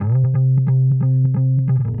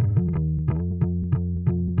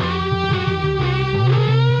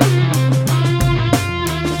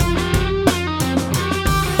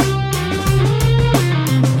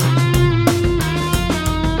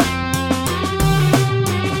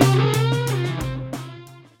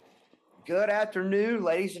Good afternoon,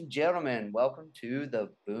 ladies and gentlemen. Welcome to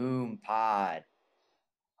the Boom Pod.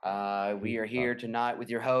 We are here tonight with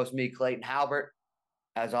your host, me, Clayton Halbert.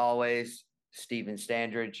 As always, Stephen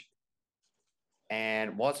Standridge.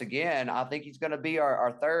 And once again, I think he's going to be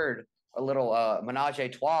our third, a little menage a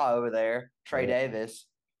trois over there, Trey Davis.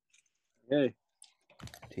 Hey.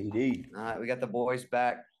 TD. All right, we got the boys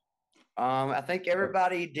back. I think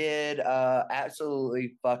everybody did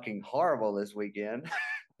absolutely fucking horrible this weekend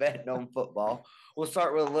betting on football. We'll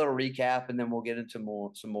start with a little recap, and then we'll get into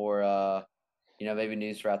some more maybe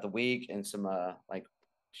news throughout the week and some like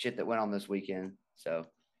shit that went on this weekend. So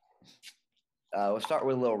we'll start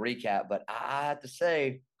with a little recap. But I have to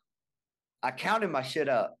say, I counted my shit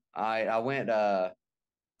up. I went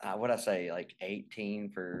what'd I say, like 18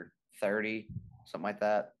 for 30, something like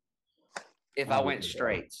that. If I went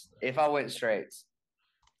straights.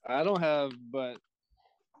 I don't have but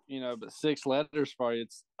six letters for you.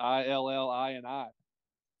 It's ILLI and I.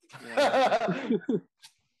 I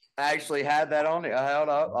actually had that on it. I held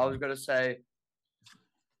up. I was going to say,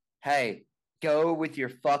 hey, go with your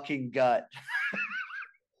fucking gut.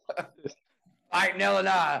 All right, Nell and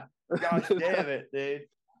I. Gosh damn it, dude.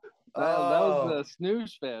 That was the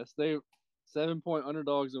snooze fest. They 7-point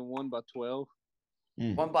underdogs and won by 12.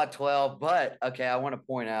 Won by 12. But, okay, I want to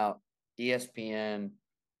point out ESPN,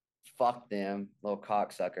 fuck them, little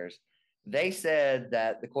cocksuckers. They said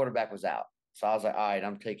that the quarterback was out. So I was like, all right,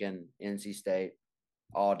 I'm taking NC State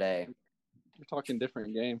all day. We're talking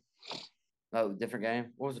different game. Oh, different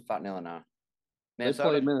game? What was it, fighting Illinois? Minnesota?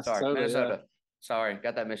 They played Minnesota. Sorry, Minnesota. Yeah. Sorry,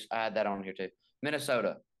 got that. I had that on here too.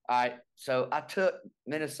 Minnesota. All right, so I took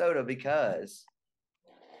Minnesota because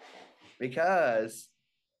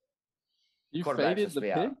you faded the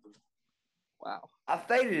pick? Out. Wow. I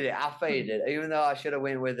faded it. Even though I should have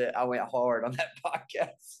went with it, I went hard on that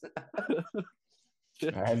podcast.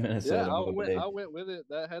 Minnesota. I went with it.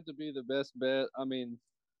 That had to be the best bet. I mean,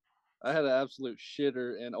 I had an absolute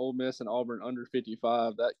shitter in Ole Miss and Auburn under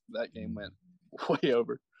 55. That game went way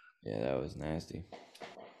over. Yeah, that was nasty.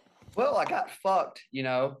 Well, I got fucked,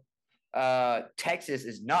 Texas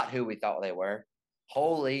is not who we thought they were.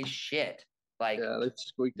 Holy shit. Like, yeah, they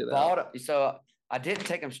squeaked it out. So I didn't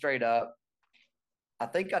take them straight up. I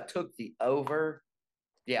think I took the over.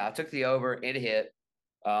 Yeah, I took the over. It hit.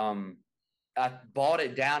 I bought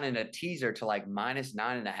it down in a teaser to like -9.5.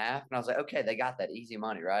 And I was like, okay, they got that easy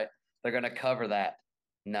money, right? They're going to cover that.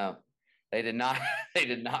 No, they did not. They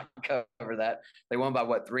did not cover that. They won by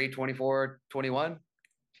what, 3, 24, 21?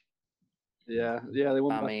 Yeah, they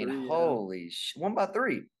won by 3. Holy won by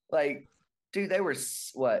 3. Like, dude, they were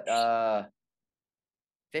what,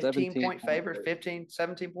 15-point favors, 15,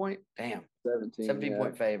 17-point? Damn.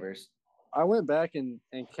 17-point favors. I went back and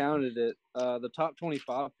counted it. The top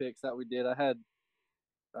 25 picks that we did, I had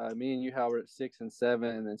me and you, Howard, at 6 and 7,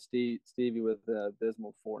 and then Stevie with the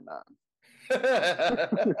abysmal 4-9.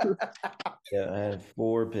 Yeah, I had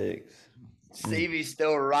 4 picks. Stevie's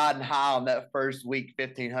still riding high on that first week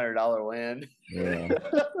 $1,500 win. Yeah.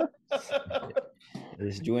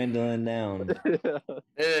 It's dwindling down. It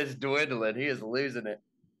is dwindling. He is losing it.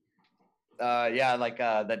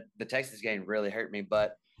 The Texas game really hurt me,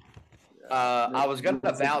 but I was gonna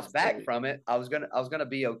bounce back from it. I was gonna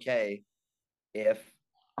be okay if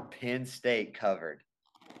Penn State covered.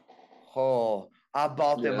 Oh, I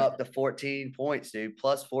bought them up to 14 points, dude,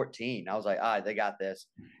 plus 14. I was like, all right, they got this.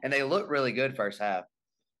 And they look really good first half.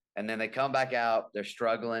 And then they come back out. They're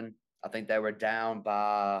struggling. I think they were down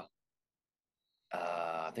by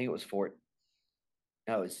I think it was 4.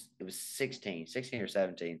 No, it was 16 or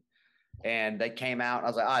 17. And they came out, and I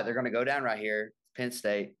was like, all right, they're going to go down right here. Penn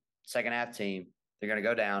State, second half team. They're going to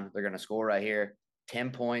go down. They're going to score right here.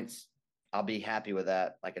 10 points. I'll be happy with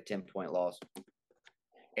that, like a 10-point loss.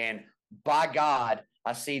 And by God,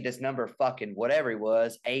 I see this number fucking whatever he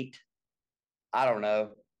was, 8, I don't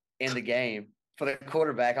know, in the game for the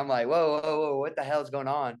quarterback. I'm like, whoa, what the hell is going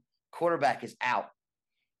on? Quarterback is out.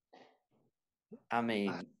 I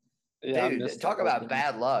mean, dude, talk about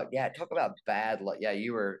bad luck. Yeah, talk about bad luck. Yeah,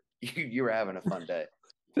 you were having a fun day.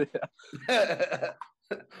 Yeah.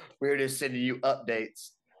 We were just sending you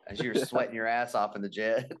updates as you were sweating your ass off in the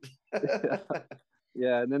jet.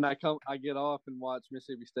 Yeah, and then I get off and watch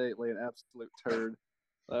Mississippi State lay an absolute turd.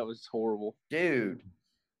 That was horrible, dude.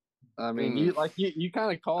 I mean, you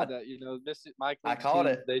kind of called that, Mike. I called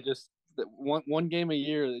team, it. They just one game a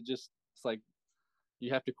year. It's like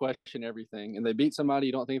you have to question everything, and they beat somebody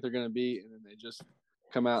you don't think they're going to beat, and then they just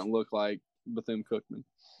come out and look like Bethune-Cookman.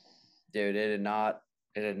 Dude, it did not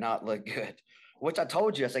look good. Which I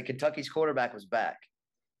told you, I said Kentucky's quarterback was back.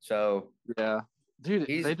 So yeah, dude,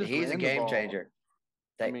 he's a game changer.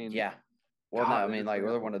 Well, no, God, I they mean, just like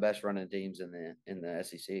ran they're one of the best running teams in the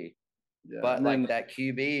SEC. Yeah, But and like then, that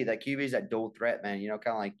QB's that dual threat, man. You know,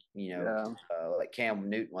 kind of like like Cam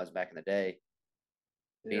Newton was back in the day,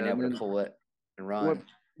 being and able then to pull it and what run.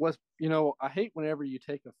 was I hate whenever you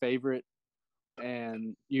take a favorite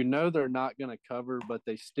and they're not going to cover, but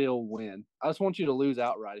they still win. I just want you to lose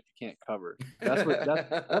outright if you can't cover.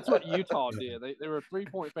 That's what Utah did. They were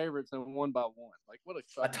 3-point favorites and won by 1. Like what a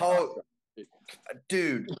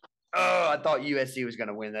dude. Oh, I thought USC was going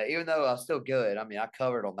to win that, even though I was still good. I mean, I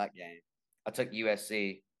covered on that game. I took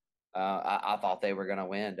USC. I thought they were going to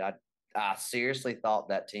win. I seriously thought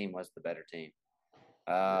that team was the better team.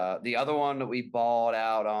 The other one that we balled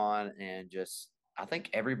out on, and just I think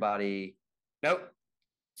everybody. Nope,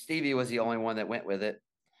 Stevie was the only one that went with it.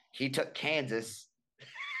 He took Kansas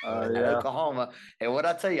and Oklahoma. And what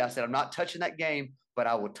I tell you, I said I'm not touching that game, but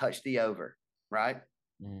I will touch the over, right?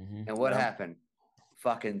 Mm-hmm. And what happened?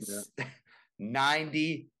 Fucking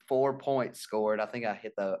 94 points scored. I think I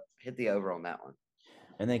hit the over on that one.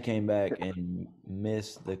 And they came back and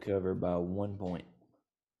missed the cover by 1 point.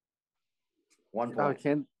 1 point.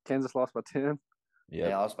 Kansas lost by 10. Yeah,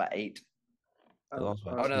 they lost by 8. They lost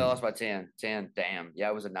by 10. No, they lost by 10. 10. Damn. Yeah,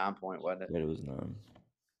 it was a 9-point, wasn't it? But it was 9.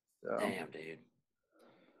 Damn, dude.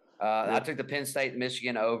 I took the Penn State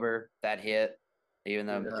Michigan over. That hit, even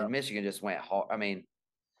though Michigan just went hard. I mean,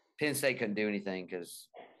 Penn State couldn't do anything because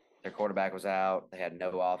their quarterback was out. They had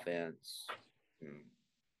no offense.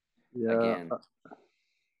 Again,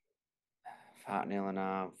 fighting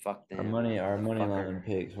Illinois. Fuck them. Our money line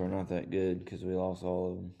picks were not that good because we lost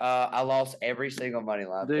all of them. I lost every single money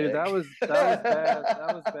line Dude, pick. that was bad.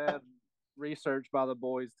 That was bad research by the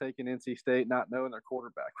boys taking NC State, not knowing their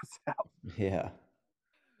quarterback was out. Yeah.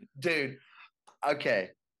 Dude,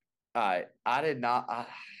 okay. All right. I did not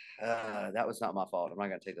that was not my fault. I'm not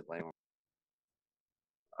going to take the blame.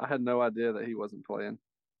 I had no idea that he wasn't playing.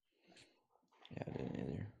 Yeah, I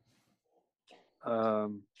didn't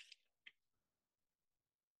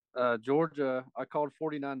either. Georgia, I called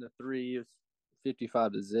 49-3. It was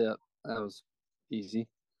 55-0. That was easy.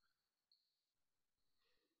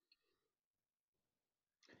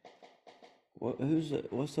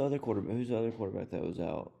 What's the other quarterback? Who's the other quarterback that was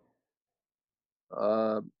out?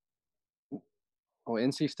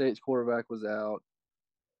 NC State's quarterback was out.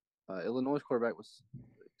 Illinois' quarterback was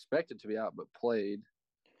expected to be out, but played.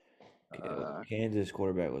 Kansas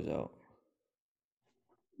quarterback was out.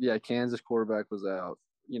 Yeah, Kansas quarterback was out.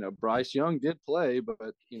 Bryce Young did play,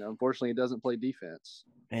 but unfortunately, he doesn't play defense.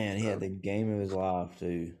 Man, he had the game of his life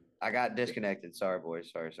too. I got disconnected. Sorry, boys.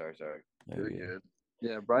 Sorry. Very good.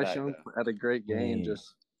 Yeah, Bryce Young had a great game. Dude,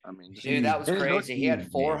 that was crazy. He had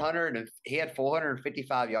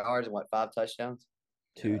 455 yards and 5 touchdowns?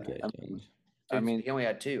 2 touchdowns. He only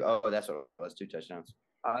had 2. Oh, that's what it was. 2 touchdowns.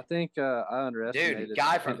 I think I underestimated.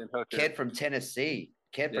 Dude, kid from Tennessee.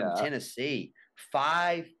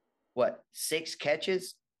 6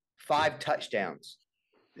 catches, 5 touchdowns.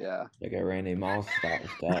 Yeah. Like a Randy Moss stat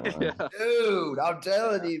line. Dude, I'm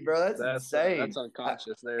telling you, bro, that's insane. That's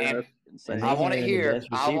unconscious there. That's insane. I want to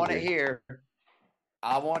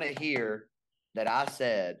hear that I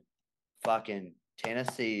said fucking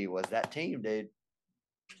Tennessee was that team, dude.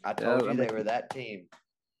 I told you they were that team.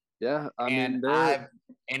 Yeah, and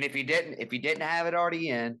if you didn't have it already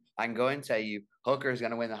in, I can go ahead and tell you Hooker is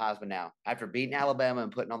going to win the Heisman now. After beating Alabama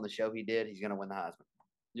and putting on the show he did, he's going to win the Heisman.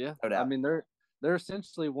 Yeah, no doubt. They're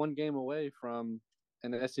essentially 1 game away from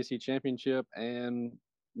an SEC championship and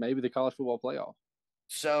maybe the college football playoff.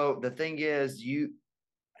 So the thing is,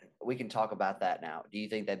 we can talk about that now. Do you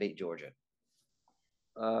think they beat Georgia?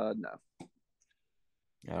 No.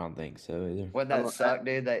 I don't think so either. Wouldn't that suck,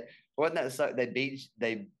 dude? Wouldn't that suck?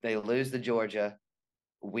 They lose to Georgia.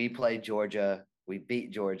 We play Georgia. We beat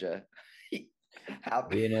Georgia.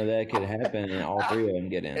 That could happen, and all 3 of them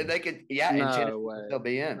get in. And they could, and they'll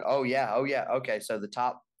be in. Oh yeah. Okay, so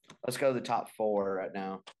let's go to the top 4 right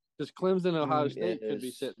now. Just Clemson, Ohio State could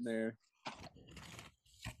be sitting there,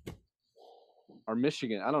 or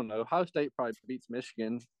Michigan. I don't know. Ohio State probably beats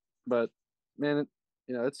Michigan, but man,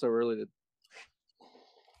 it's so early to.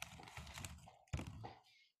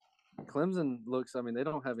 Clemson looks. They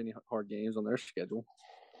don't have any hard games on their schedule.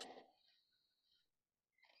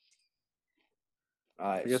 All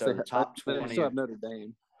right, so the top 20. They still have Notre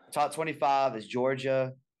Dame. Top 25 is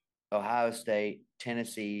Georgia, Ohio State,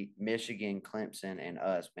 Tennessee, Michigan, Clemson, and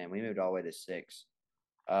us. Man, we moved all the way to 6.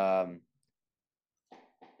 I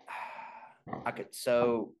could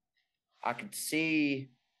see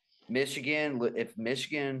Michigan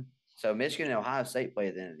Michigan and Ohio State play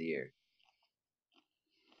at the end of the year.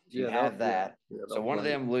 So you have that. So one of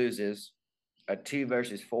them loses a 2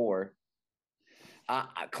 versus 4.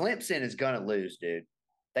 Clemson is going to lose, dude.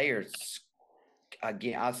 They are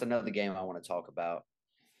again. That's another game I want to talk about.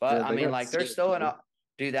 But Yeah, I they mean, got like they're sick, still in dude. a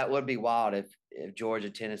dude. That would be wild if Georgia,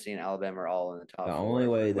 Tennessee, and Alabama are all in the The top only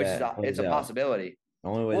four, way which is that it's plays a out, possibility. the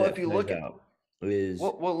only way Well, that if you plays look at out is,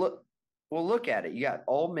 we'll look at it. You got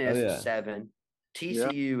Ole oh Miss at yeah, 7, Yeah,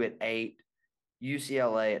 TCU at 8,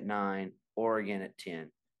 UCLA at 9, Oregon at 10.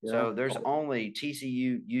 yeah. So there's only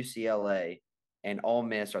TCU, UCLA, and Ole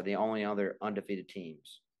Miss are the only other undefeated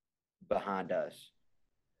teams behind us.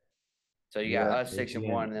 So you got yeah. us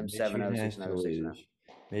 6-1, and them Michigan 7-0, has 6-0, to 6-0. lose.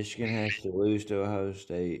 Michigan has to lose to Ohio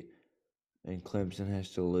State, and Clemson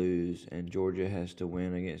has to lose, and Georgia has to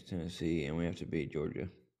win against Tennessee, and we have to beat Georgia.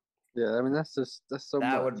 Yeah, I mean that's so That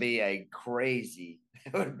much. would be a crazy.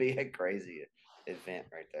 It would be a crazy event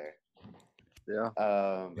right there. Yeah.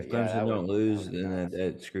 But If yeah, Clemson don't lose, that would be then nice.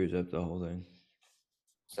 that screws up the whole thing.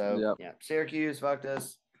 So Yep. yeah, Syracuse fucked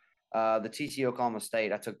us. The TCU Oklahoma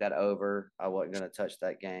State, I took that over. I wasn't gonna touch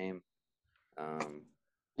that game.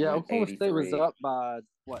 Yeah, Went Oklahoma State was 83. up by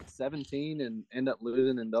what 17 and end up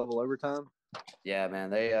losing in double overtime. Yeah,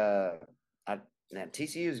 man.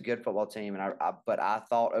 TCU is a good football team, and but I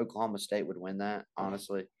thought Oklahoma State would win that.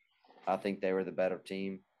 Honestly, I think they were the better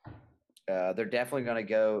team. They're definitely going to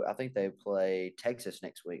go. I think they play Texas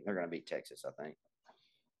next week. They're going to beat Texas. I think.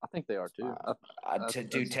 I think they are too.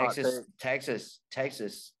 Do Texas.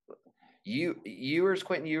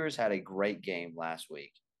 Quentin Ewers had a great game last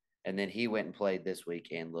week, and then he went and played this week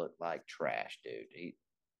and looked like trash, dude.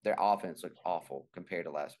 Their offense looked awful compared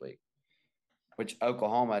to last week. Which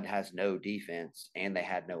Oklahoma has no defense and they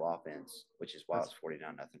had no offense, which is why it's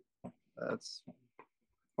 49-0. That's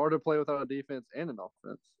hard to play without a defense and an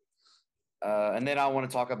offense. And then I want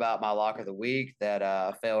to talk about my lock of the week that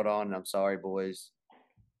I failed on, and I'm sorry, boys.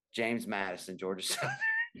 James Madison, Georgia Southern.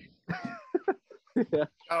 Yeah.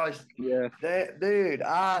 Oh, Yeah. dude,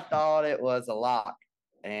 I thought it was a lock,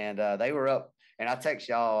 and they were up. And I text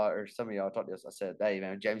y'all, or some of y'all talked to us. I said, "Hey,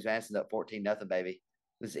 man, James Madison's up 14-0, baby.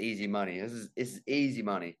 This is easy money. This is easy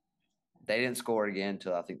money." They didn't score again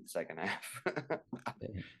until I think the second half.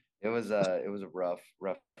 It was a rough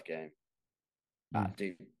game.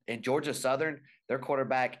 Dude, and Georgia Southern, their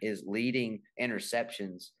quarterback is leading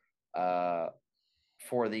interceptions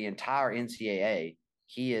for the entire NCAA.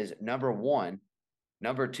 He is number 1.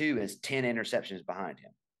 Number 2 is 10 interceptions behind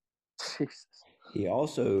him. Jesus. He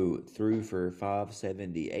also threw for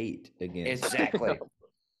 578 against. Exactly.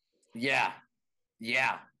 Yeah.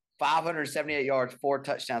 578 yards, 4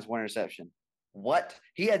 touchdowns, 1 interception. What?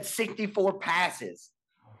 He had 64 passes.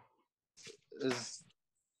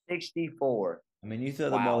 64. I mean, you throw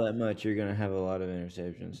the ball that much, you're going to have a lot of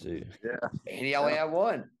interceptions too. Yeah. And he only had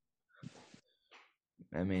 1.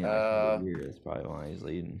 I mean, like, year, that's probably why he's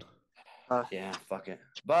leading. Yeah, fuck it.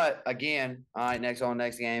 But again, all right, next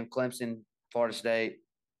game, Clemson, Florida State.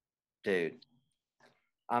 Dude,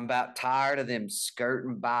 I'm about tired of them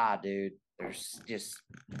skirting by, dude. They're just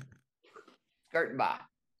skirting by.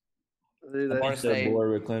 Dude, I'm so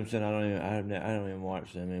bored with Clemson. I don't even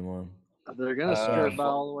watch them anymore. They're gonna skirt by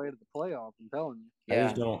all the way to the playoff. I'm telling you.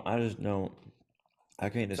 Yeah. I just don't. I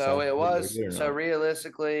can't decide. So it was. So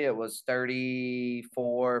realistically, it was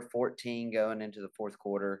 34-14 going into the fourth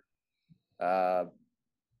quarter.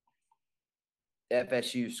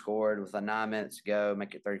 FSU scored with 9 minutes to go,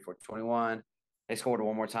 make it 34-21. They scored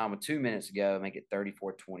one more time with 2 minutes to go, make it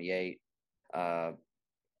 34-28. I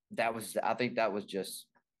think that was just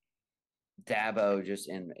Dabo just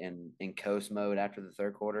in coast mode after the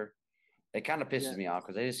third quarter. It kind of pisses me off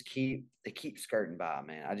because they keep skirting by,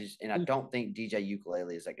 man. I don't think DJ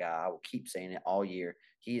Ukulele is that guy. I will keep saying it all year.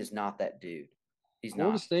 He is not that dude. He's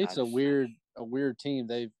Florida not. State's a weird team.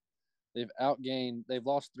 They've outgained. They've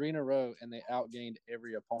lost 3 in a row, and they outgained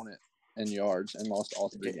every opponent in yards and lost all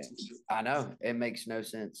 3 games. I know. It makes no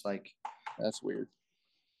sense. Like, that's weird.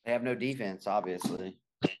 They have no defense, obviously.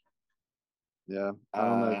 Yeah, I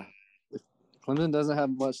don't know. Clemson doesn't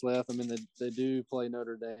have much left. I mean, they do play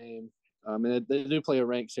Notre Dame. I mean, they do play a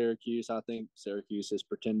ranked Syracuse. I think Syracuse is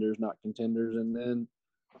pretenders, not contenders. And then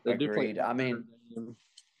they do play. I mean,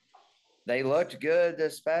 they looked good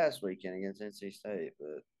this past weekend against NC State,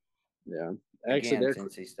 but yeah, actually, it's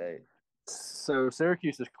NC State. So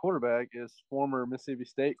Syracuse's quarterback is former Mississippi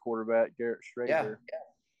State quarterback Garrett Schrader. Yeah.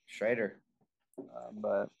 Schrader.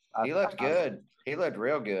 But he looked good. He looked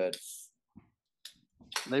real good.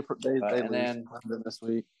 They lose this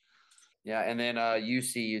week. Yeah, and then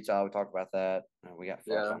UC Utah. We talked about that. We got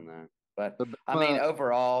fucked on that. But I mean,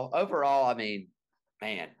 overall, I mean,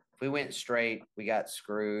 man, if we went straight, we got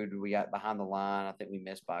screwed. We got behind the line. I think we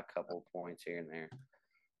missed by a couple of points here and there.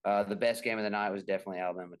 The best game of the night was definitely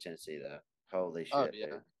Alabama Tennessee, though. Holy shit, Oh yeah,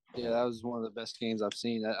 dude. yeah. That was one of the best games I've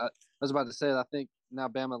seen. I was about to say, I think now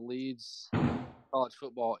Bama leads college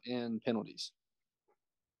football in penalties.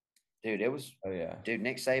 Dude, it was. Oh yeah. Dude,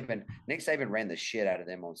 Nick Saban ran the shit out of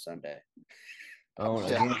them on Sunday. Oh,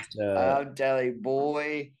 Yeah. I'm telling you,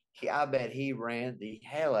 boy, I bet he ran the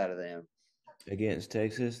hell out of them. against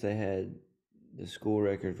Texas, they had the school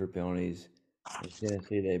record for penalties. In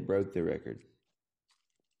Tennessee, they broke the record.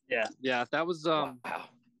 Yeah. That was Wow.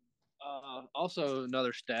 also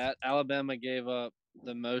another stat. Alabama gave up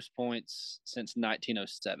the most points since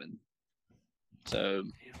 1907. So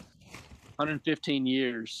 115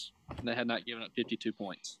 years, they had not given up 52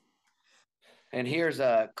 points. And here's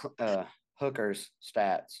Hooker's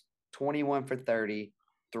stats: 21 for 30,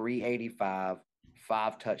 385,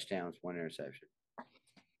 5 touchdowns, 1 interception.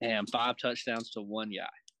 Damn, 5 touchdowns to one guy.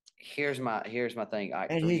 Here's my thing.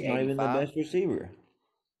 And he's not even the best receiver.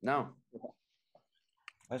 No,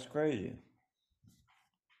 That's crazy.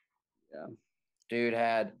 Yeah. dude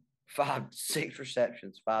had 6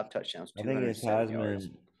 receptions, 5 touchdowns, I think 207 yards.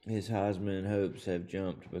 his Heisman hopes have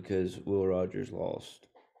jumped because Will Rogers lost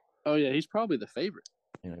Oh yeah, he's probably the favorite.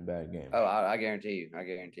 in a bad game. Oh, I guarantee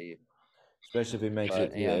you. Especially if he makes But,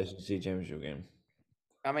 it to the SEC championship game.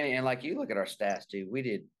 I mean, and like you look at our stats, dude. We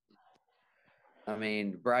did. I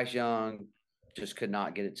mean, Bryce Young just could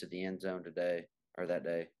not get it to the end zone that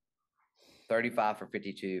day. 35 for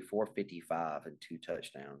 52, 455, and 2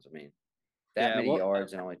 touchdowns. I mean, that many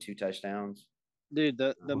yards and only 2 touchdowns. Dude,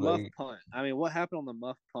 the muff punt. I mean, what happened on the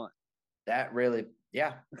muff punt? That really,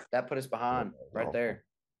 that put us behind right there.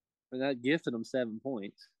 I mean, that gifted them 7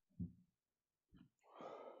 points.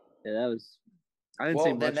 Yeah, that was. I didn't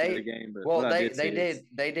see much of the game, but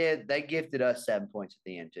they gifted us 7 points at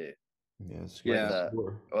the end too.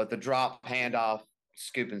 With the drop, handoff,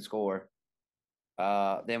 scoop and score.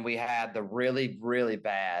 Then we had the really, really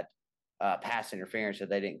bad pass interference that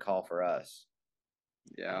they didn't call for us.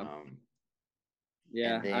 Yeah.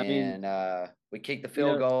 And then we kicked the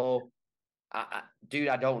field goal. Dude,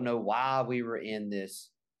 I don't know why we were in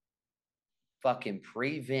this fucking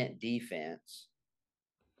prevent defense.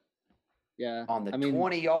 Yeah. On the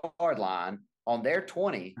 20-yard line, on their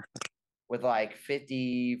 20, with like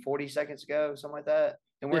 40 seconds ago, something like that.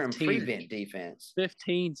 And we're in prevent defense.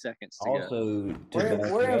 15 seconds to go.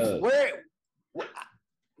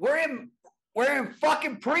 We're in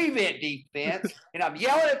fucking prevent defense, and I'm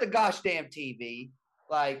yelling at the gosh damn TV.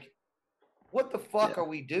 Like, what the fuck are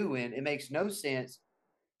we doing? It makes no sense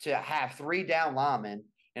to have 3 down linemen.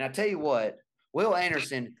 And I tell you what, Will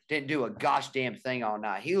Anderson didn't do a gosh damn thing all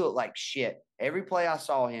night. He looked like shit. Every play I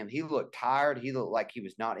saw him, he looked tired. He looked like he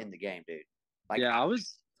was not in the game, dude. Like, I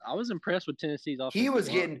was impressed with Tennessee's offense. He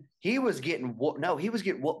was getting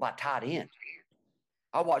whooped by tight end.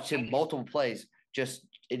 I watched him multiple plays.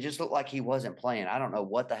 It just looked like he wasn't playing. I don't know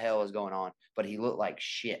what the hell is going on, but he looked like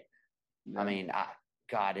shit. Yeah. I mean, I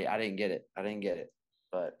didn't get it.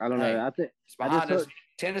 But I don't know. I think it's behind us.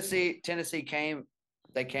 Tennessee came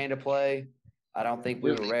to play. I don't think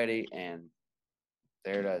we were ready, and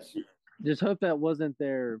there it is. Just hope that wasn't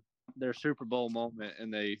their Super Bowl moment,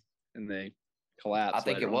 and they collapsed. I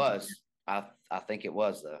think it was. I think it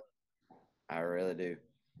was though. I really do.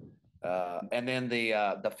 And then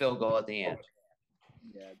the field goal at the end.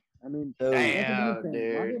 Yeah, I mean, damn,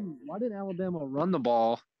 dude. Why didn't Alabama run the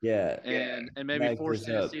ball? Yeah, and maybe force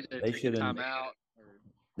Tennessee to take a timeout.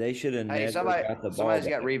 They should have never got the ball. Somebody's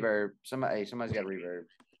got reverb. Somebody's got reverb.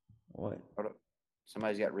 What? Hold up.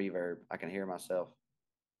 Somebody's got reverb. I can hear myself.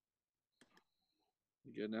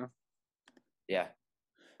 You good now? Yeah.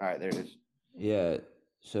 All right, there it is. Yeah.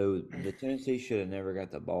 So the Tennessee should have never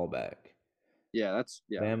got the ball back. Yeah,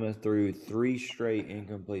 Bama threw 3 straight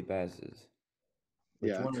incomplete passes.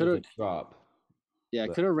 Which one was a drop? Yeah,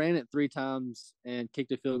 could have ran it 3 times and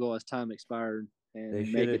kicked a field goal as time expired. And they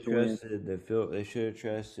should have trusted They should have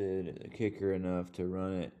trusted the kicker enough to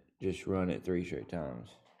run it 3 straight times.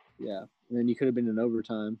 Yeah, and then you could have been in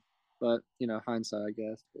overtime, but hindsight, I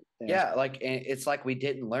guess. But, yeah, like it's like we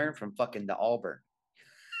didn't learn from fucking the Auburn.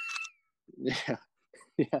 Yeah.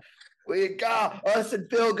 We got us in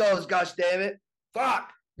field goals. Gosh damn it!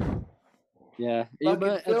 Fuck. Yeah, but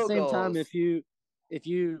at the same time, if you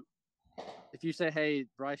say, hey,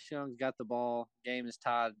 Bryce Young's got the ball, game is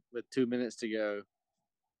tied with 2 minutes to go,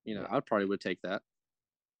 I probably would take that.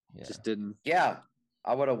 Yeah. Just didn't. Yeah,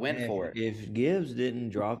 I would have went for it. If Gibbs didn't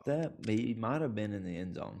drop that, he might have been in the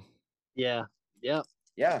end zone. Yeah. Yep.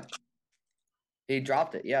 Yeah. He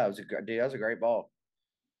dropped it. Yeah, that was a great ball.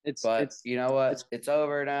 You know what? It's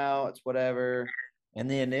over now. It's whatever. And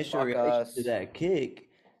the initial reaction to that kick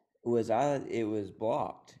was it was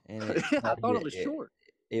blocked, and I thought it was short.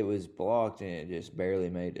 it was blocked and it just barely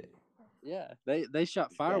made it. Yeah, they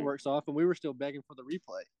shot fireworks off, and we were still begging for the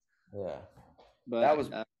replay. Yeah. But that was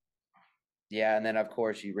yeah, and then of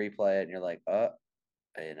course you replay it and you're like, it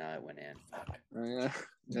went in. Fuck. Yeah.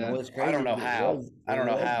 What's crazy I don't know how. I don't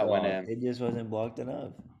know how it went in. It just wasn't blocked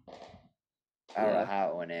enough. I don't know how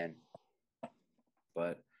it went in.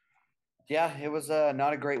 But yeah, it was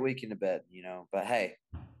not a great weekend to bet, But hey,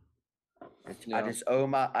 I just owe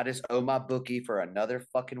my bookie for another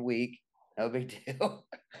fucking week. No big deal.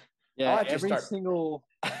 Yeah, every single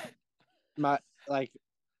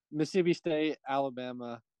Mississippi State,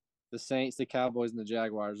 Alabama, the Saints, the Cowboys, and the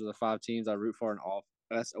Jaguars are the 5 teams I root for in all.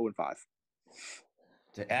 That's 0-5.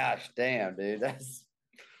 Gosh, damn, dude.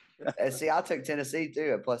 See, I took Tennessee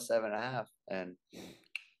too at plus 7.5, and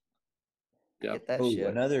get that shit.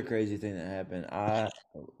 Another crazy thing that happened.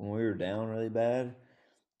 When we were down really bad,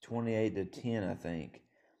 28-10, I think.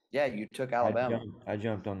 Yeah, you took Alabama. I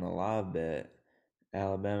jumped on the live bet.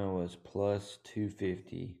 Alabama was plus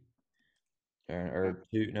 250. Or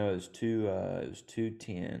two. No, it was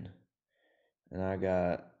 210, and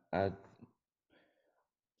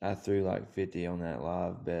I threw like 50 on that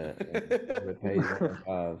live bet. It paid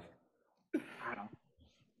 105.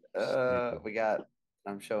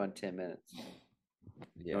 I'm showing 10 minutes. Yeah.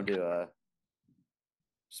 You want to do a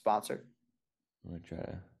sponsor? I'm gonna try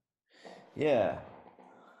to. Yeah.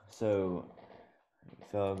 So,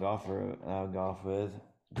 fellow golfer I golf with,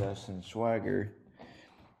 Dustin Swagger.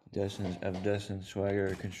 Dustin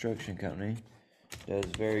Swagger Construction Company. Does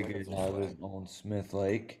very good houses on Smith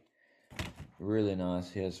Lake. Really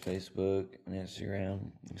nice. He has Facebook and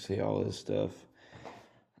Instagram. You can see all this stuff.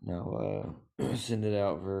 Now, send it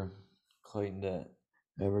out for Clayton to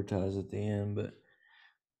advertise at the end, but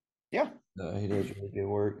yeah, he does really good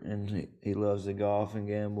work, and he loves to golf and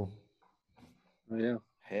gamble. Oh, yeah.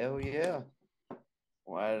 Hell yeah.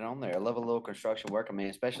 We'll add it on there. I love a little construction work. I mean,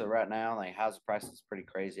 especially right now, like housing prices is pretty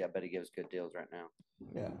crazy. I bet he gives good deals right now.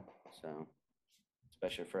 Yeah. So,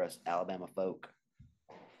 especially for us Alabama folk.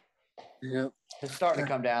 Yep. It's starting to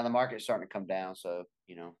come down. The market's starting to come down, so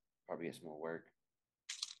probably get some more work.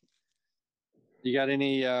 You got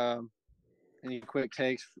any quick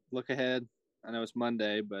takes? Look ahead. I know it's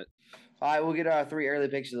Monday, but all right, we'll get our 3 early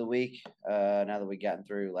picks of the week. Now that we've gotten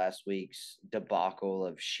through last week's debacle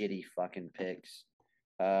of shitty fucking picks.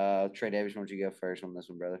 Trey Davis, why don't you go first on this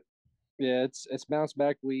one, brother? Yeah, it's bounce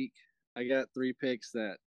back week. I got 3 picks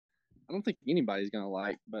that I don't think anybody's gonna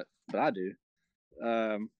like, but I do.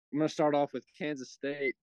 I'm gonna start off with Kansas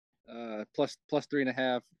State, plus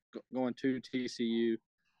 3.5 going to TCU.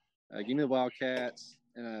 Give me the Wildcats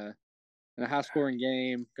in a high scoring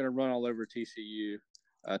game. Gonna run all over TCU.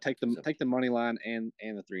 Take the money line and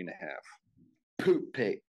the 3.5. Poop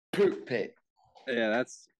pick. Yeah,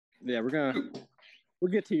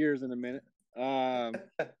 we'll get to yours in a minute. And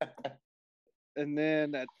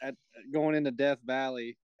then at going into Death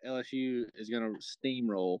Valley, LSU is gonna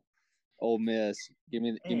steamroll Ole Miss. Give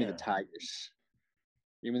me the Tigers.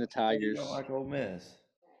 Give me the Tigers. You don't like Ole Miss?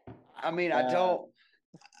 I mean, I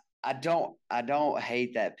don't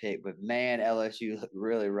hate that pick, but man, LSU looked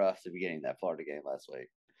really rough at the beginning of that Florida game last week.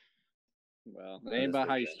 Well, it ain't about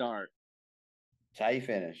how you start. It's how you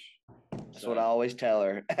finish. That's what I always tell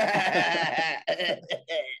her.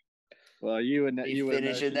 Well, you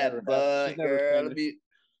finish in that butt, girl.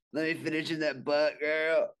 Let me finish in that butt,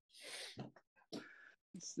 girl.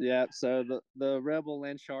 Yeah, so the Rebel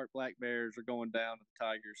and Sharp Black Bears are going down to the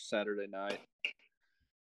Tigers Saturday night.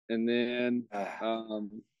 And then I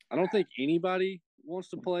don't think anybody wants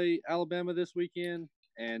to play Alabama this weekend,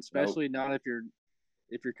 and especially not if your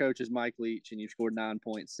coach is Mike Leach and you've scored 9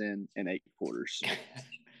 points in 8 quarters.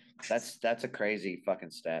 That's a crazy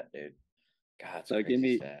fucking stat, dude. God, so give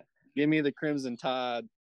me the Crimson Tide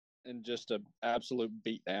and just an absolute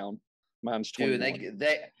beatdown. Mine's 21.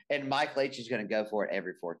 Dude, and Mike Leach is going to go for it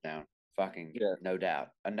every 4th down. Fucking no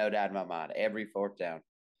doubt. No doubt in my mind. Every 4th down.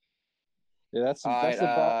 Yeah, that's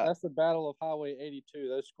the battle of Highway 82.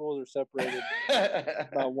 Those schools are separated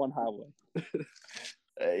by one highway.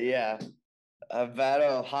 Yeah. A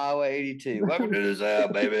battle of Highway 82. Welcome to the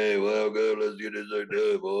South, baby. Welcome. Let's get this thing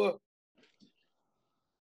done, boy.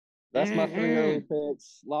 That's my 3 early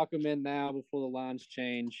picks. Lock them in now before the lines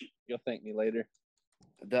change. You'll thank me later.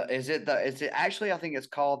 Is it actually, I think it's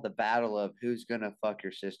called the battle of who's gonna fuck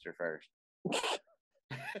your sister first.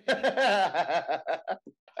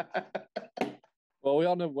 Well, we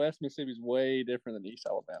all know West Mississippi is way different than East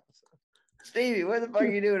Alabama. So. Stevie, what the fuck are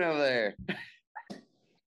you doing over there?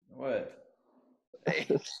 What?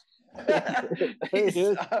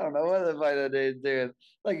 I don't know what the fuck dude's doing.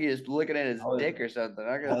 Like he's looking at his dick or something.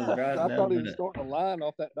 I was riding I down thought he was the- starting a line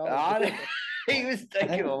off that dollar. He was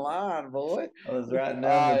taking a line, boy. I was writing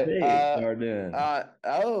down the pick. Start doing. I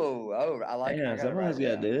like. Damn, I gotta somebody's write got it to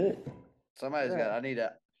down. do it. Somebody's got.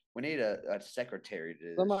 We need a secretary to do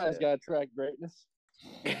this. Somebody's got to track greatness.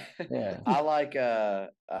 Yeah. I like.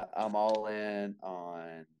 I'm all in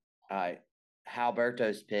on. All right,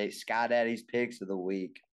 Halberto's picks, Sky Daddy's picks of the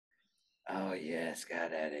week. Oh yeah, Sky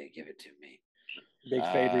Daddy, give it to me. Big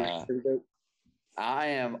favorite. I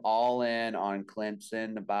am all in on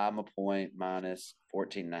Clemson to buy my point minus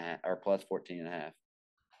 14.5 or plus 14.5.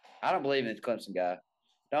 I don't believe in this Clemson guy.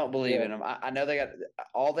 Don't believe in him. I know they got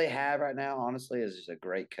all they have right now, honestly, is just a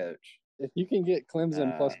great coach. If you can get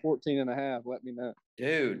Clemson plus 14.5, let me know.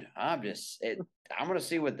 Dude, I'm going to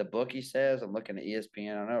see what the bookie says. I'm looking at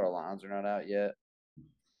ESPN. I know our lines are not out yet.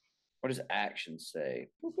 What does action say?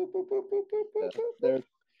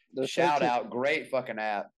 Shout out. Great fucking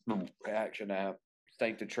app. Action app.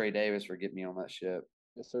 Thank to Trey Davis for getting me on that shit.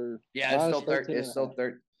 Yes, sir. Yeah, it's still third. It's still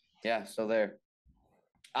third. Yeah, still there.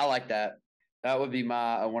 I like that. That would be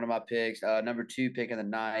my one of my picks. Number 2 pick of the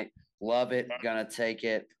night. Love it. Gonna take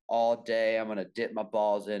it all day. I'm gonna dip my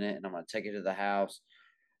balls in it, and I'm gonna take it to the house.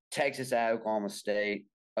 Texas at Oklahoma State.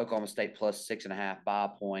 Oklahoma State plus 6.5 by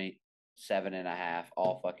point 7.5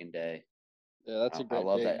 all fucking day. Yeah, that's a great. I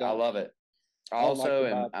love pick. that. I love it.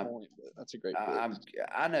 Also, that's a great.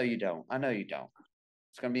 I know you don't. I know you don't.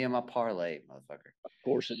 It's gonna be in my parlay, motherfucker. Of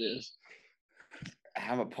course it is.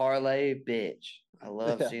 I'm a parlay bitch. I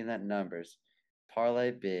love seeing that numbers.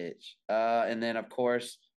 Parlay bitch. And then of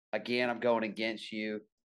course, again, I'm going against you.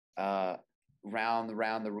 Round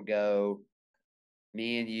the go.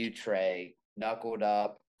 Me and you, Trey, knuckled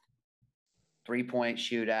up. 3-point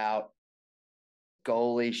shootout.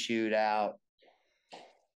 Goalie shootout.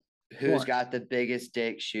 Who's got the biggest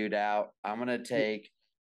dick shootout? I'm gonna take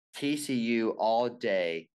TCU all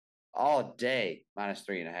day, minus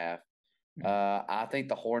 3.5. I think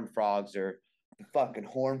the Horned Frogs are the fucking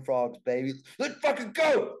Horned Frogs, baby. Let's fucking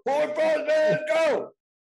go, Horned Frogs, man, let's go.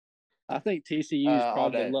 I think TCU is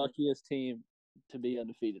probably the luckiest team to be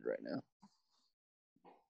undefeated right now.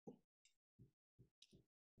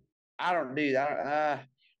 I don't do that.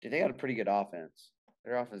 Dude, they got a pretty good offense.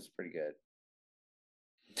 Their offense is pretty good.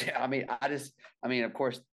 I mean, of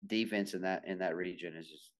course, defense in that region is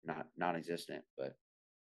just not non-existent. But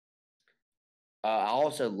I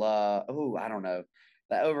also love. I don't know.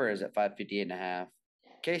 The over is at 558.5.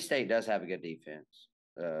 K-State does have a good defense.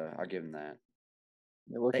 I'll give them that.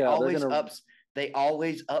 They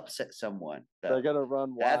always upset someone. Though. They're gonna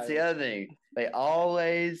run wild. That's the other thing. They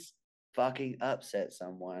always fucking upset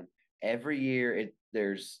someone every year.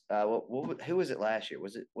 There's who was it last year?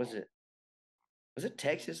 Was it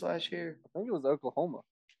Texas last year? I think it was Oklahoma.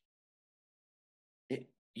 It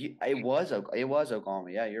was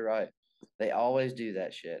Oklahoma. Yeah, you're right. They always do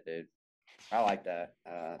that shit, dude. I like that.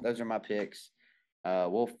 Those are my picks.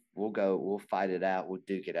 We'll fight it out. We'll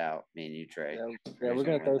duke it out. Me and you, Trey. Yeah, we're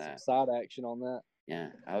gonna throw some side action on that. Yeah.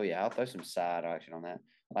 Oh yeah, I'll throw some side action on that.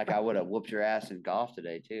 Like I would have whooped your ass in golf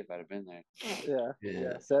today too if I'd have been there.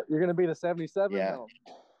 Yeah. So you're gonna beat a 77. Yeah. No.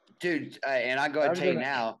 Dude, and I go ahead and tell you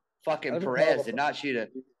now, fucking Perez did not shoot a.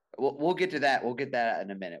 We'll get to that. We'll get that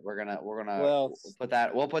in a minute. We're gonna we'll put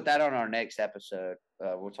that on our next episode.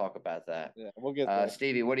 We'll talk about that. Yeah, we'll get there.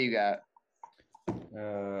 Stevie, what do you got?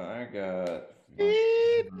 I got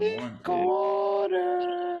Stevie's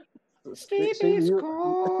corner. Stevie's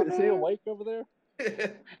corner. Is he awake over there?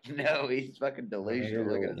 No, he's fucking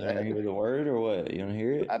delusional. Look at that. Hear the word or what? You want to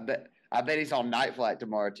hear it? I bet he's on night flight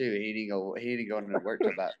tomorrow too. He ain't going to work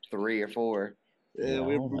till about 3 or 4. Yeah,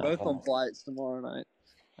 we're both on flights tomorrow night.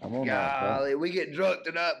 I'm on Golly, we get drunk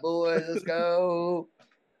tonight, boys. Let's go.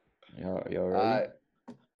 Y'all ready?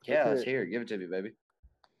 Yeah, let's hear it. Give it to me, baby.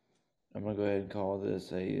 I'm gonna go ahead and call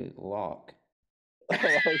this a lock. Oh,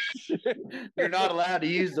 shit. You're not allowed to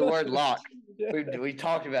use the word lock. We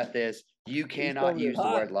talked about this. You cannot use the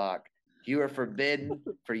word lock. You are forbidden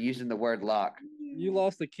for using the word lock. You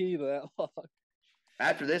lost the key to that lock.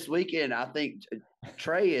 After this weekend, I think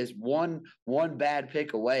Trey is one bad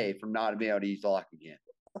pick away from not being able to use lock again.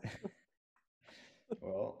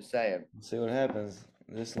 Well, just saying. See what happens.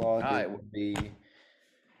 This lock is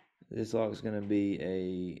gonna be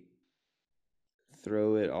a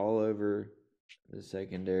throw it all over the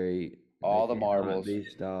secondary. All the marbles. Be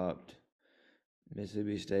stopped.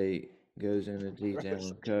 Mississippi State goes into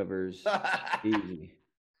T-town, covers easy.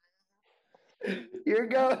 You're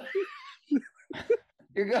going.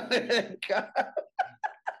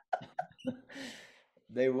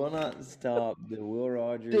 They will not stop the Will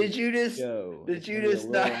Rogers Did you just show. did It's you gonna be a just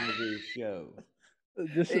Will not Rogers show.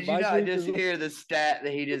 did you not just hear the stat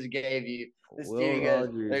that he just gave you? The Will Stevie goes,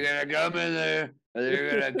 Rogers. they're gonna come in there,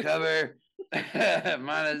 they're gonna cover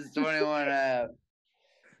minus 21 and a half.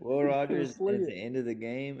 Will Rogers at the end of the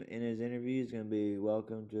game in his interview is gonna be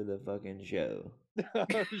welcome to the fucking show.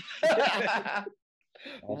 After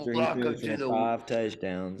he Welcome threw to for 5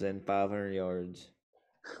 touchdowns and 500 yards.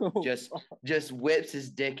 Just whips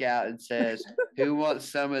his dick out and says, "Who wants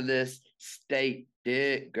some of this steak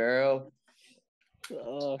dick, girl?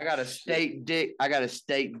 I got a steak dick. I got a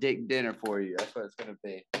steak dick dinner for you." That's what it's gonna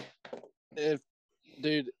be.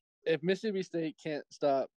 If Mississippi State can't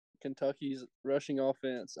stop Kentucky's rushing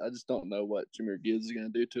offense, I just don't know what Jameer Gibbs is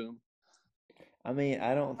going to do to him. I mean,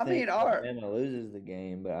 I don't think Bama loses the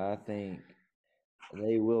game, but I think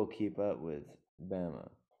they will keep up with Bama.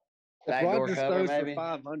 If Rogers throws for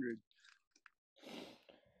 500.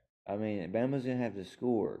 I mean, Bama's going to have to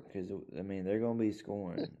score because, I mean, they're going to be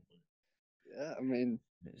scoring. Yeah, I mean.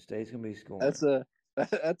 State's going to be scoring.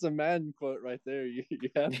 That's a Madden quote right there. You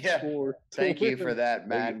have to score. Thank you for that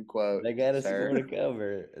Madden quote. They got to score to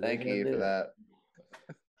cover. Thank you for that.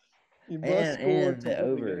 You must score and the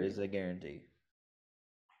over is a guarantee.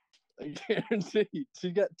 A guarantee. She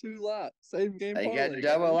got 2 lots. Same game. You got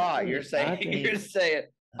double lot. You're saying.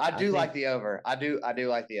 I do like the over. I do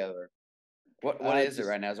like the over. What is it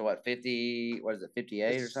right now? Is it what 50? What is it?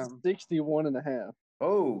 58 or something? 61.5.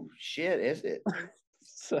 Oh shit! Is it?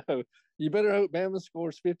 So you better hope Bama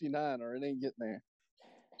scores 59 or it ain't getting there.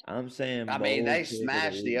 I'm saying. I mean, they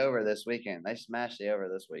smashed the over this weekend.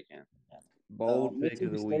 Bold pick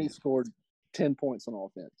of the week. State scored 10 points on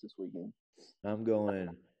offense this weekend. I'm going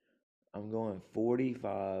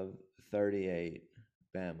 45-38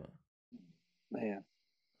 Bama. Man.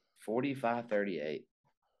 45-38.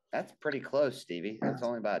 That's pretty close, Stevie. That's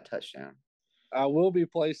only by a touchdown. I will be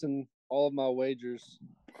placing all of my wagers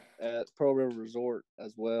at Pearl River Resort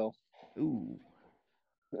as well. Ooh.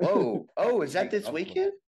 Whoa. Oh, is that this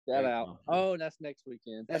weekend? Shout out. Oh, that's next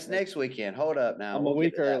weekend. That's next weekend. Hold up now. I'm a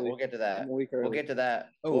week early. We'll get to that. I'm a week early. We'll get to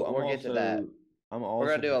that. Oh, we'll get to that. We're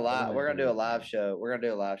gonna do a live. We're gonna do a live show. We're gonna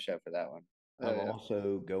do a live show for that one. I'm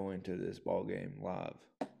also going to this ball game live.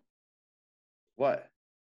 What?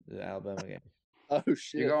 The Alabama game. Oh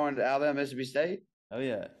shit! You're going to Alabama, Mississippi State? Oh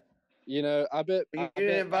yeah. You know, I bet you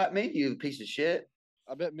didn't invite me, you piece of shit.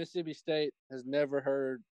 I bet Mississippi State has never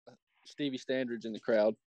heard Stevie Standridge in the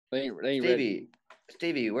crowd. They ain't Stevie, ready.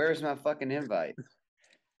 Stevie, where's my fucking invite?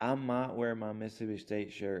 I might wear my Mississippi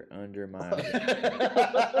State shirt under my.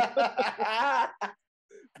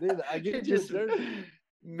 Dude, I get you a jersey.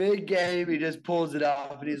 Mid-game, he just pulls it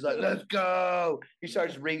off and he's like, "Let's go!" He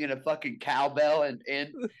starts ringing a fucking cowbell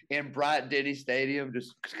in Bryant Denny Stadium.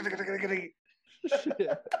 Just.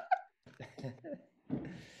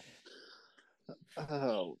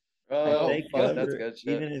 Oh, fuck, that's good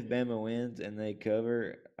shit. Even if Bama wins and they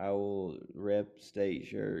cover, I will rep State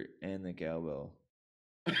shirt and the cowbell.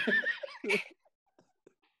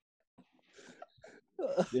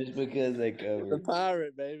 Just because they cover. The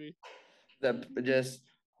pirate, baby.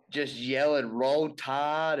 Just yelling "Roll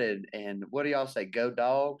Tide" and what do y'all say? Go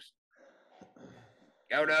Dogs!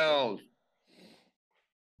 Go Dogs!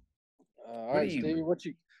 All right, Stevie, what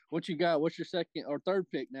you got? What's your second or third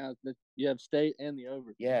pick now? You have State and the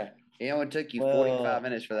over. Yeah, it only took you 45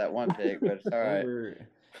 minutes for that one pick, but it's all right.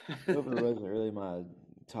 Over wasn't really my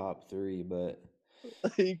top 3, but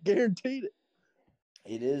he guaranteed it.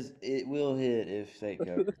 It is. It will hit if State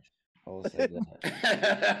covers. I'll say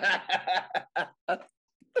that.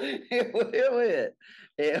 It will hit.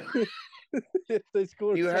 If they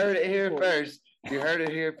score, you heard it here first. You heard it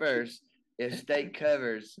here first. If State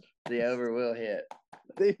covers, the over will hit.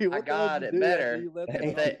 Dude, I got it better.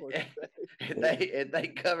 If they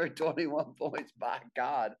cover 21 points, by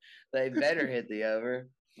God, they better hit the over.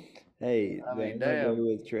 Hey, I mean, damn. Go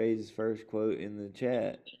with Trey's first quote in the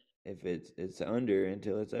chat. If it's under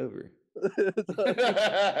until it's over.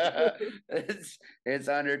 it's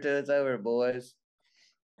under till it's over, boys.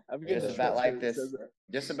 Just about like this.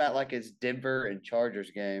 Just about like it's Denver and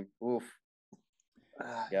Chargers game. Oof.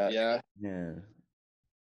 Yeah.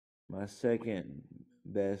 My second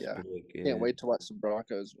best pick is... Can't wait to watch the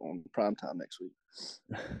Broncos on primetime next week.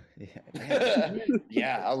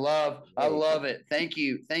 Yeah, I love it. Thank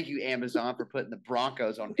you, Amazon, for putting the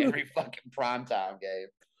Broncos on every fucking primetime game.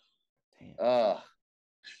 Damn.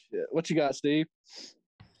 Shit. What you got, Steve?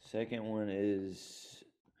 Second one is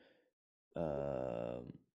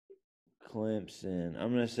Clemson.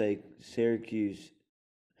 I'm gonna say Syracuse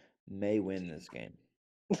may win this game.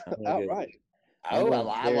 Outright. I'm going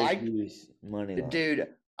I like, Syracuse money line. dude.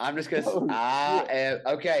 I'm just gonna. Oh, I shit. am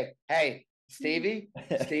okay. Hey, Stevie,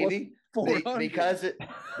 Stevie, Plus 400.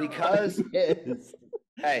 because Yes.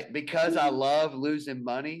 hey, because I love losing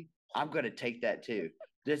money, I'm gonna take that too.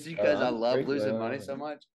 Just because I I'm love sprinkling losing on money it. so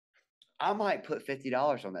much, I might put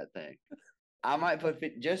 $50 on that thing. I might put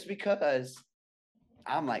just because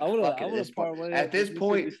I'm like, fuck it. At this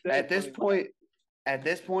point, at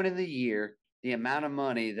this point in the year, the amount of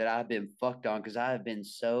money that I've been fucked on because I have been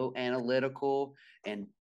so analytical and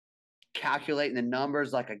calculating the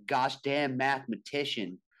numbers like a gosh damn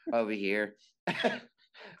mathematician over here.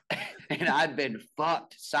 And I've been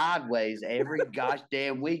fucked sideways every gosh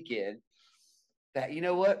damn weekend. That you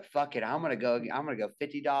know what? Fuck it. I'm gonna go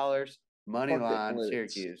 $50 money line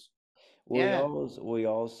Syracuse. Yeah. Y'all's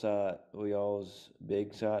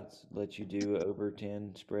big sites let you do over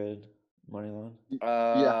 10 spread money line.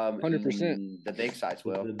 Yeah, 100%. The big sites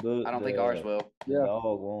will. The book, I don't think ours will. The Yeah.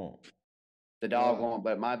 dog won't. The dog won't,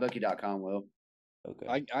 but mybookie.com will.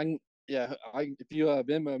 Okay. If you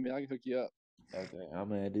Venmo me, I can hook you up. Okay, I'm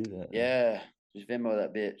gonna do that. Yeah, just Venmo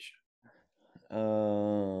that bitch.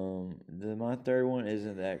 My third one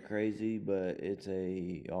isn't that crazy, but it's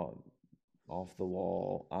a off the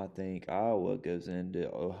wall. I think Iowa goes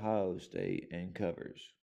into Ohio State and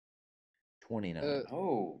covers 29.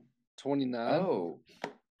 29. Oh,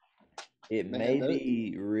 It may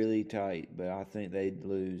be really tight, but I think they'd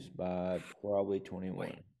lose by probably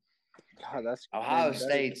 21. God, that's Ohio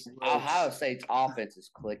State's offense is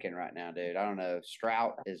clicking right now, dude. I don't know.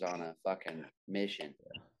 Stroud is on a fucking mission.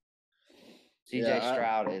 CJ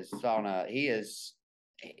Stroud is on a he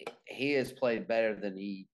has played better than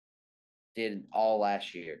he did all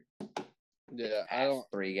last year. Yeah, I don't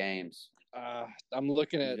 3 games. I'm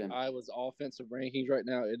looking at Iowa's offensive rankings right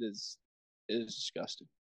now. It is disgusting.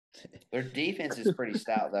 Their defense is pretty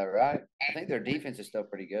stout, though, right? I think their defense is still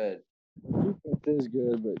pretty good. Defense is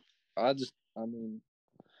good, but I mean,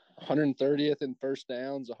 130th in first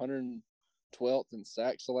downs, 112th in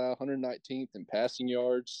sacks allowed, 119th in passing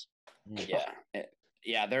yards.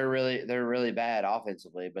 Yeah, they're really bad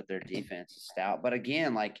offensively, but their defense is stout. But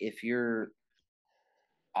again, like if your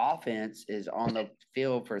offense is on the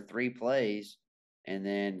field for 3 plays and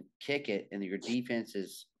then kick it, and your defense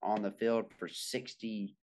is on the field for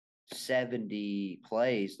 60, 70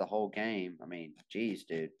 plays the whole game. I mean, geez,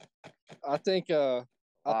 dude. I think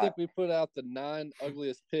we put out the 9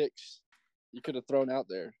 ugliest picks you could have thrown out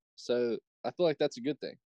there. So I feel like that's a good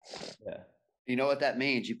thing. Yeah. You know what that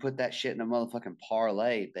means? You put that shit in a motherfucking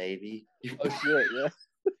parlay, baby. Oh shit, yeah.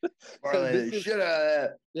 Parlay shit out of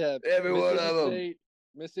that. Yeah, every one of them.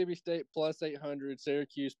 Mississippi State plus 800,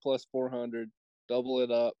 Syracuse plus 400. Double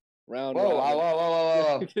it up.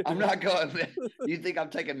 Whoa. I'm not going. You think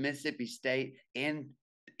I'm taking Mississippi State in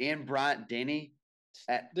Bryant Denny?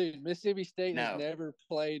 Dude, Mississippi State has never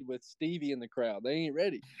played with Stevie in the crowd. They ain't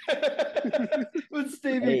ready. With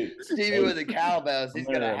Stevie with the cowbells, he's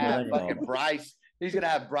gonna have fucking Bryce. He's gonna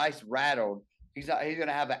have Bryce rattled. He's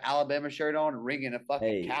gonna have an Alabama shirt on, ringing a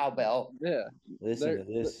fucking cowbell. Yeah. Listen to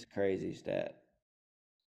this crazy stat.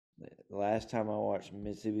 The last time I watched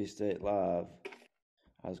Mississippi State live,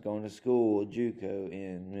 I was going to school, JUCO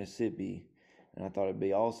in Mississippi, and I thought it'd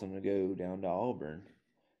be awesome to go down to Auburn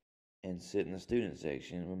and sit in the student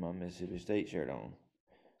section with my Mississippi State shirt on.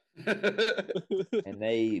 And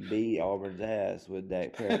they beat Auburn's ass with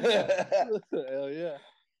Dak Prescott. Hell yeah.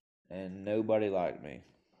 And nobody liked me.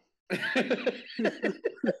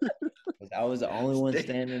 I was the only one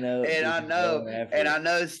standing up. And I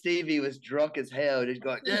know Stevie was drunk as hell, just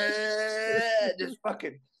going, just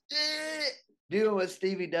fucking doing what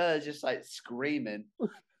Stevie does, just like screaming.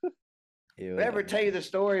 Did I ever tell you the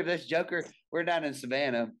story of this joker? We're down in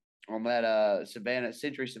Savannah on that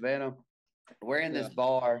Century Savannah. We're in this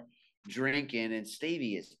bar drinking, and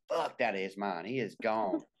Stevie is fucked out of his mind. He is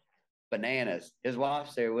gone bananas. His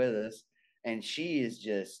wife's there with us, and she is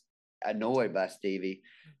just annoyed by Stevie.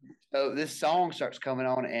 So this song starts coming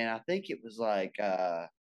on, and I think it was like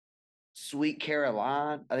Sweet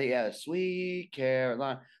Caroline. I think, Sweet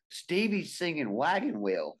Caroline. Stevie's singing Wagon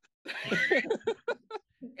Wheel.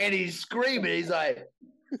 And he's screaming. He's like,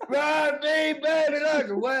 ride me, baby, like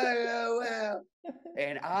a wagon wheel.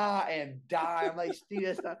 And I am dying. I'm like, Steve,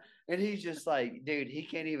 that's not. And he's just like, dude, he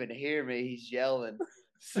can't even hear me. He's yelling.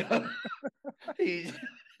 So he's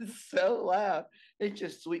so loud. It's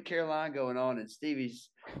just Sweet Caroline going on, and Stevie's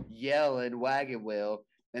yelling Wagon Wheel.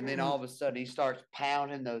 And then all of a sudden he starts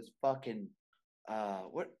pounding those fucking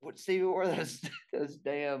what Stevie were those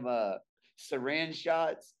damn syringe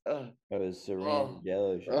shots. It was syringe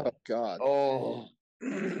yellow shots. Oh God. Oh.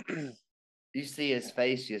 You see his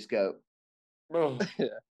face just go. Bro. Yeah,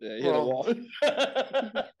 he hit a wall.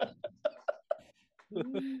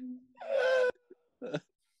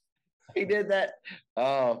 He did that.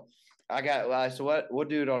 Oh, I got. So what? We'll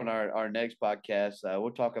do it on our next podcast.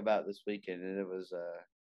 We'll talk about this weekend, and it was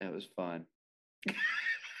fun.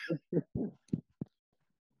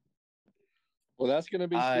 Well, that's going to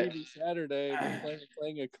be Stevie Saturday. The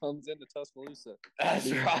Klanga comes into Tuscaloosa.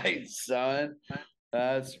 That's right, son.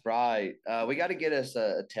 That's right. We got to get us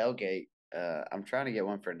a tailgate. I'm trying to get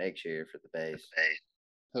one for next year for the base.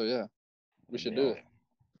 Oh yeah, we should do it.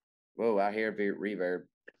 Whoa! I hear reverb.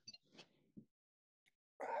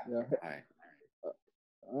 Yeah.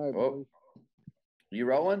 All right. Whoa. You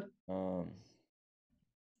rolling?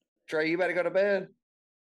 Trey, you better go to bed.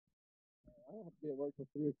 I don't have to be at work till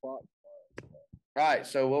 3 o'clock. All right.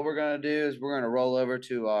 So what we're gonna do is we're gonna roll over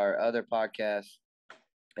to our other podcast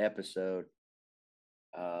episode.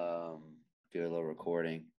 Do a little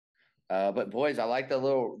recording. But boys, I like the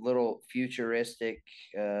little futuristic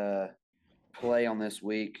play on this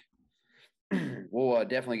week. We'll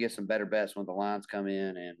definitely get some better bets when the lines come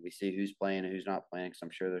in and we see who's playing and who's not playing, because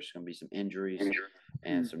I'm sure there's going to be some injuries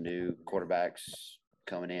and some new quarterbacks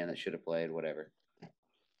coming in that should have played, whatever.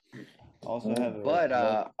 Also have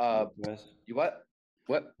a request. You what?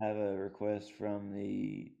 What? Have a request from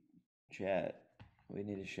the chat. We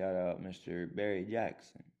need to shout out Mr. Barry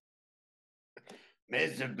Jackson.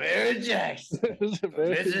 Mr. Barry Jackson,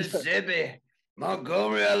 Mississippi,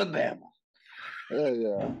 Montgomery, Alabama.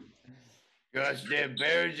 Yeah. Gosh damn,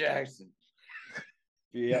 Barry Jackson.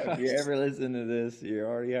 If you ever listen to this, you're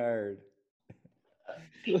already hired.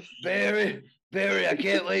 Barry, I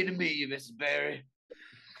can't wait to meet you, Mr. Barry.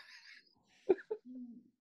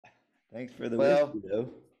 Thanks for the whiskey, though.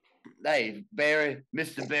 Hey, Barry,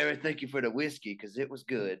 Mr. Barry, thank you for the whiskey, because it was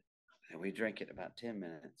good. And we drank it in about 10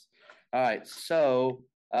 minutes. All right, so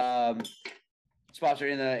sponsored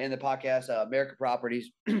in the podcast, America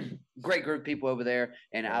Properties, great group of people over there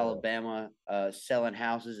in Alabama, selling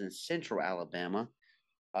houses in Central Alabama.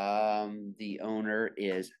 The owner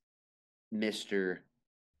is Mr.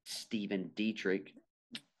 Stephen Dietrich.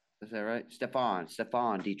 Is that right? Stefan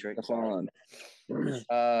Dietrich. Stefan.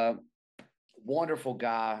 Wonderful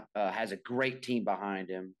guy. Has a great team behind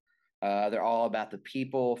him. They're all about the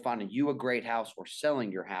people, finding you a great house or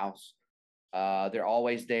selling your house. They're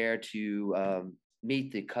always there to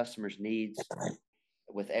meet the customer's needs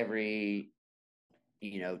with every,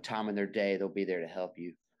 time in their day. They'll be there to help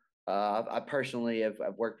you. I personally have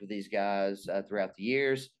worked with these guys throughout the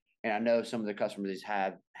years, and I know some of the customers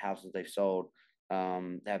have houses they've sold.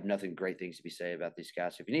 Have nothing great things to be said about these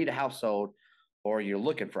guys. So if you need a house sold or you're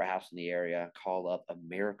looking for a house in the area, call up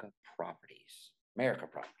America Properties.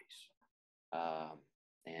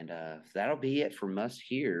 And that'll be it from us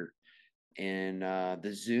here in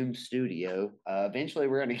the Zoom studio. Eventually,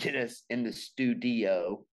 we're going to get us in the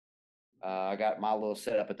studio. I got my little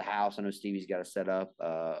setup at the house. I know Stevie's got a setup.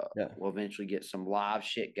 We'll eventually get some live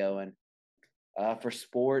shit going. For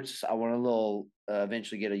sports, I want to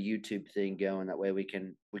eventually get a YouTube thing going. That way we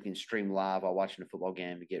can stream live while watching a football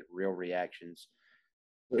game to get real reactions.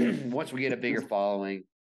 Once we get a bigger following,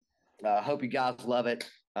 I hope you guys love it.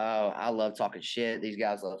 I love talking shit. These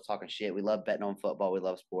guys love talking shit. We love betting on football. We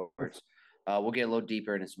love sports. We'll get a little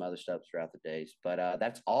deeper into some other stuff throughout the days. But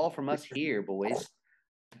that's all from us here, boys.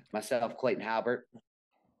 Myself, Clayton Halbert,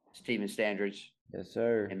 Steven Standridge. Yes,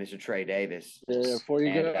 sir. And Mr. Trey Davis. Yeah, before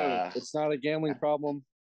you go, it's not a gambling problem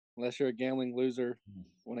unless you're a gambling loser.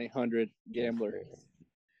 1-800-GAMBLER.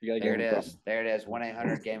 There it is.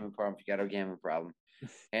 1-800-GAMBLING problem if you got a gambling problem.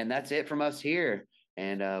 And that's it from us here.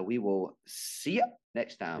 And we will see you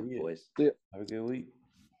next time, boys. Have a good week.